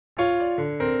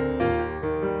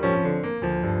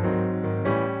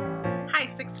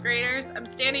6th graders. I'm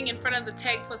standing in front of the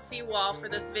Tag plus C wall for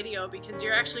this video because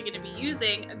you're actually going to be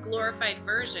using a glorified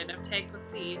version of Tag plus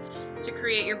C to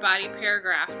create your body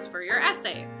paragraphs for your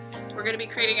essay. We're going to be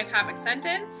creating a topic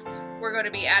sentence, we're going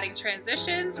to be adding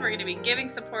transitions, we're going to be giving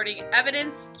supporting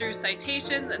evidence through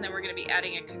citations, and then we're going to be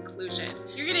adding a conclusion.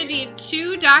 You're going to need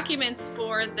 2 documents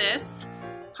for this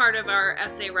part of our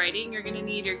essay writing. You're going to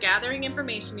need your gathering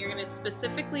information. You're going to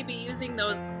specifically be using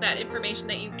that information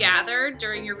that you gathered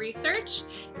during your research,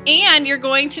 and you're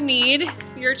going to need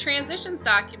your transitions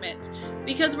document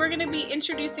because we're going to be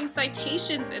introducing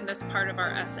citations in this part of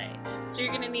our essay. So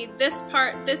you're going to need this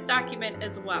document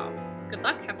as well. Good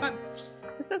luck, have fun.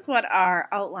 This is what our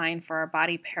outline for our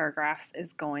body paragraphs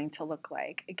is going to look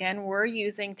like. Again, we're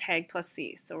using Tag plus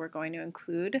C, so we're going to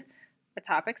include a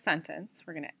topic sentence.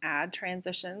 We're going to add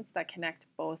transitions that connect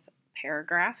both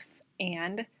paragraphs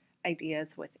and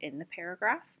ideas within the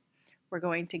paragraph. We're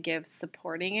going to give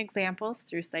supporting examples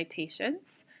through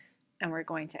citations, and we're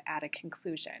going to add a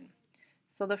conclusion.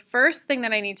 So the first thing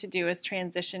that I need to do is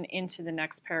transition into the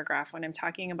next paragraph when I'm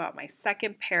talking about my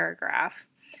second paragraph,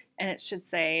 and it should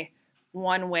say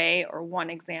one way or one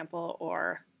example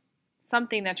or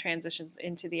something that transitions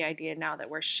into the idea now that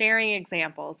we're sharing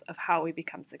examples of how we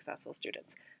become successful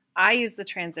students. I use the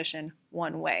transition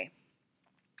one way.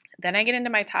 Then I get into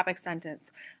my topic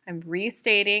sentence. I'm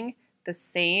restating the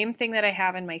same thing that I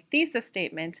have in my thesis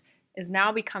statement is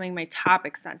now becoming my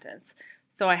topic sentence.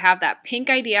 So I have that pink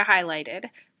idea highlighted.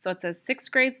 So it says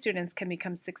 6th grade students can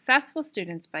become successful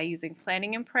students by using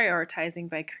planning and prioritizing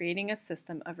by creating a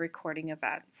system of recording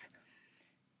events.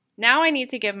 Now I need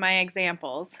to give my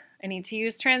examples. I need to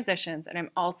use transitions, and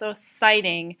I'm also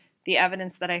citing the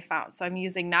evidence that I found. So I'm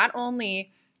using not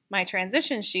only my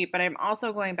transition sheet, but I'm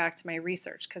also going back to my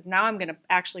research because now I'm going to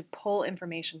actually pull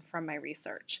information from my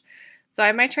research. So I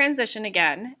have my transition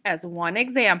again as one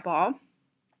example,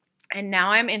 and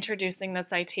now I'm introducing the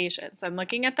citation. So I'm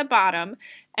looking at the bottom,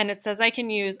 and it says I can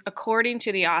use according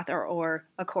to the author or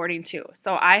according to.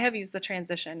 So I have used the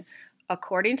transition.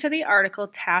 According to the article,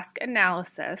 task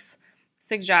analysis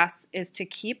suggests is to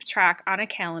keep track on a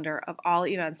calendar of all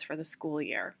events for the school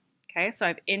year. Okay, so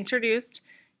I've introduced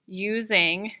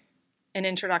using an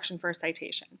introduction for a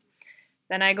citation.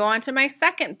 Then I go on to my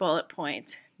second bullet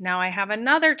point. Now I have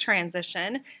another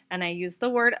transition, and I use the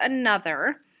word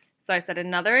another. So I said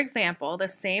another example, the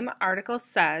same article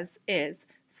says is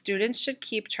students should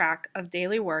keep track of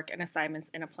daily work and assignments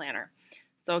in a planner.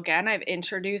 So again, I've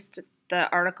introduced the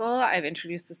article, I've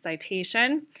introduced the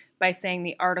citation by saying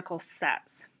the article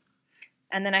says.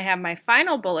 And then I have my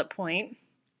final bullet point,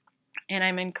 and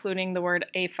I'm including the word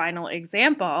a final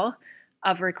example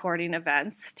of recording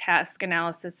events, task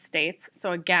analysis states.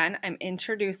 So again, I'm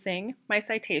introducing my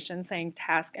citation saying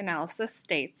task analysis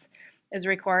states is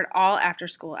record all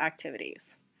after-school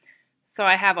activities. So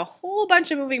I have a whole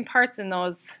bunch of moving parts in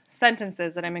those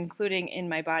sentences that I'm including in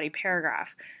my body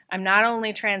paragraph. I'm not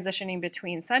only transitioning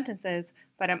between sentences,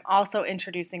 but I'm also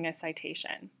introducing a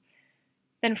citation.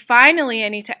 Then finally, I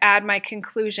need to add my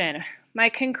conclusion. My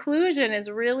conclusion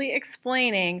is really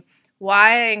explaining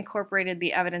why I incorporated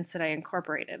the evidence that I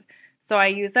incorporated. So I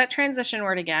use that transition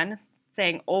word again,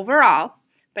 saying overall,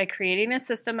 by creating a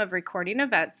system of recording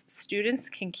events, students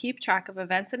can keep track of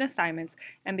events and assignments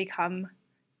and become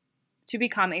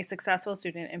a successful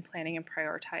student in planning and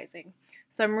prioritizing.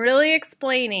 So I'm really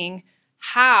explaining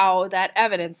how that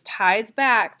evidence ties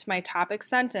back to my topic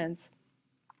sentence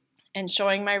and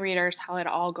showing my readers how it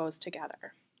all goes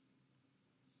together.